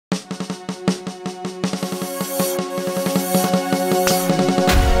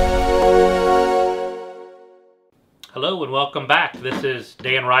and welcome back. This is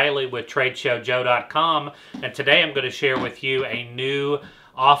Dan Riley with TradeShowJoe.com, and today I'm going to share with you a new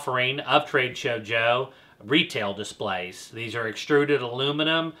offering of Trade Show Joe retail displays. These are extruded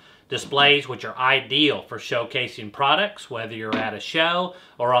aluminum displays which are ideal for showcasing products, whether you're at a show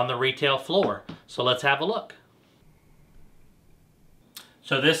or on the retail floor. So let's have a look.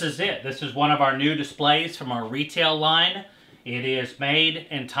 So this is it. This is one of our new displays from our retail line. It is made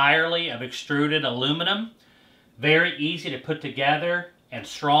entirely of extruded aluminum. Very easy to put together and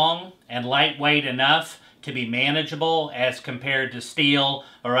strong and lightweight enough to be manageable as compared to steel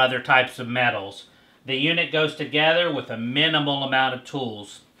or other types of metals. The unit goes together with a minimal amount of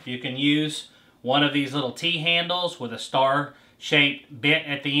tools. You can use one of these little T-handles with a star-shaped bit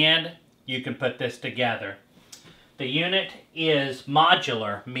at the end. You can put this together. The unit is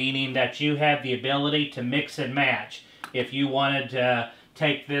modular, meaning that you have the ability to mix and match. If you wanted to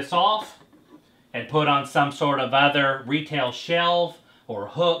take this off and put on some sort of other retail shelf or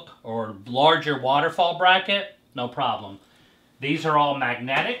hook or larger waterfall bracket, no problem. These are all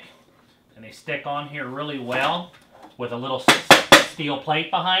magnetic and they stick on here really well with a little steel plate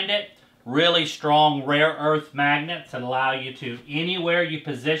behind it. Really strong rare earth magnets that allow you to, anywhere you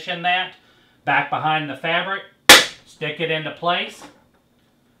position that back behind the fabric, stick it into place.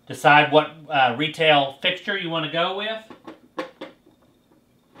 Decide what retail fixture you want to go with.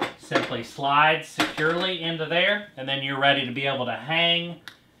 Simply slide securely into there, and then you're ready to be able to hang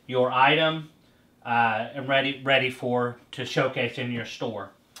your item and ready to showcase in your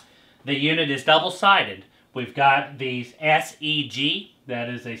store. The unit is double-sided. We've got these SEG, that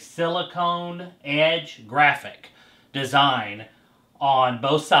is a silicone edge graphic design on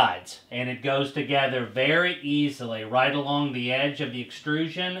both sides, and it goes together very easily. Right along the edge of the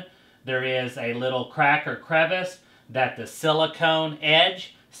extrusion, there is a little crack or crevice that the silicone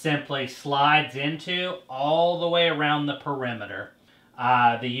edge simply slides into all the way around the perimeter.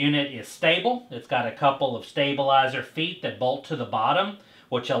 The unit is stable. It's got a couple of stabilizer feet that bolt to the bottom,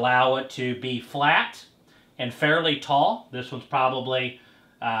 which allow it to be flat and fairly tall. This one's probably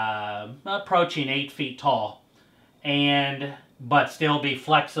approaching 8 feet tall, but still be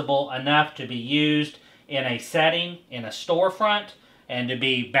flexible enough to be used in a setting, in a storefront, and to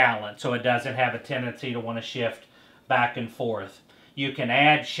be balanced so it doesn't have a tendency to want to shift back and forth. You can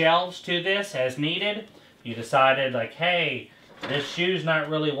add shelves to this as needed. You decided like, hey, this shoe's not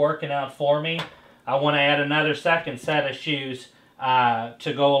really working out for me. I want to add another second set of shoes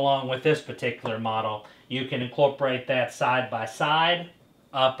to go along with this particular model. You can incorporate that side by side,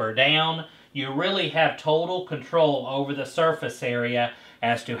 up or down. You really have total control over the surface area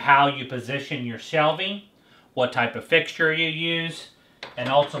as to how you position your shelving, what type of fixture you use, and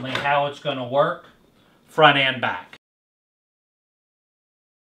ultimately how it's going to work front and back.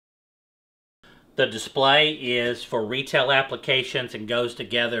 The display is for retail applications and goes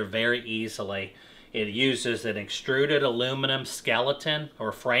together very easily. It uses an extruded aluminum skeleton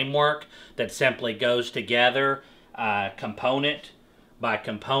or framework that simply goes together component by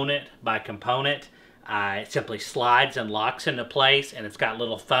component by component. It simply slides and locks into place, and it's got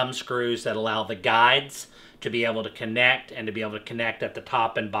little thumb screws that allow the guides to be able to connect and to be able to connect at the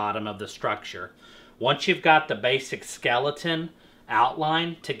top and bottom of the structure. Once you've got the basic skeleton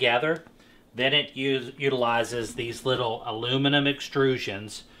outline together, then it utilizes these little aluminum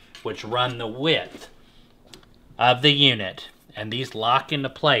extrusions which run the width of the unit, and these lock into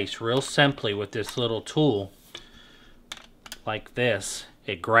place real simply with this little tool like this.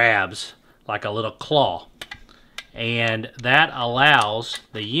 It grabs like a little claw, and that allows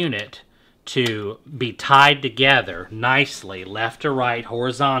the unit to be tied together nicely left to right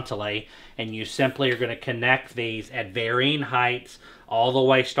horizontally, and you simply are going to connect these at varying heights all the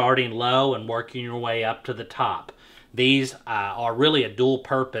way starting low and working your way up to the top. These are really a dual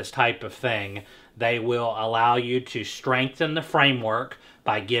purpose type of thing. They will allow you to strengthen the framework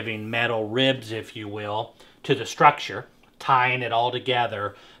by giving metal ribs, if you will, to the structure, tying it all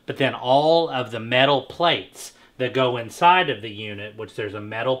together, but then all of the metal plates that go inside of the unit, which there's a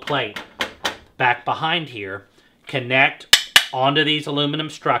metal plate back behind here, connect onto these aluminum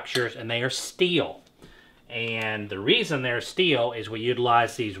structures, and they are steel. And the reason they're steel is we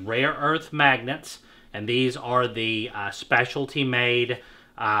utilize these rare earth magnets, and these are the specialty made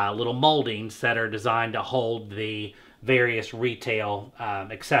little moldings that are designed to hold the various retail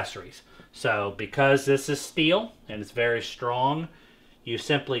accessories. So because this is steel and it's very strong, you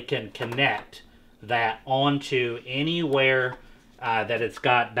simply can connect that onto anywhere that it's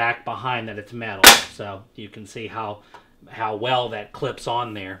got back behind that it's metal. So you can see how well that clips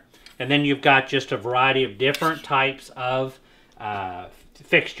on there. And then you've got just a variety of different types of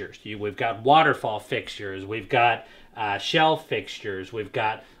fixtures. We've got waterfall fixtures. We've got shelf fixtures. We've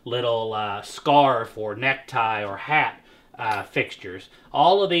got little scarf or necktie or hat fixtures.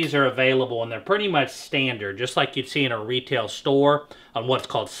 All of these are available, and they're pretty much standard, just like you'd see in a retail store on what's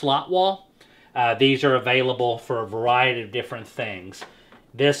called slot wall. These are available for a variety of different things.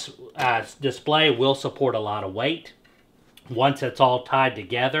 This display will support a lot of weight. Once it's all tied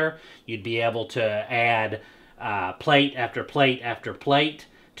together, you'd be able to add plate after plate after plate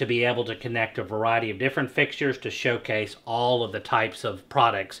to be able to connect a variety of different fixtures to showcase all of the types of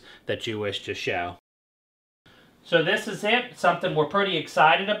products that you wish to show. So this is it, something we're pretty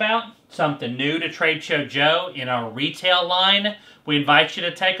excited about, something new to Trade Show Joe in our retail line. We invite you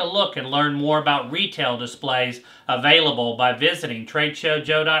to take a look and learn more about retail displays available by visiting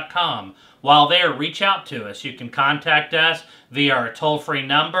TradeShowJoe.com. While there, reach out to us. You can contact us via our toll-free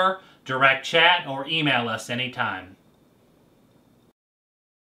number, direct chat, or email us anytime.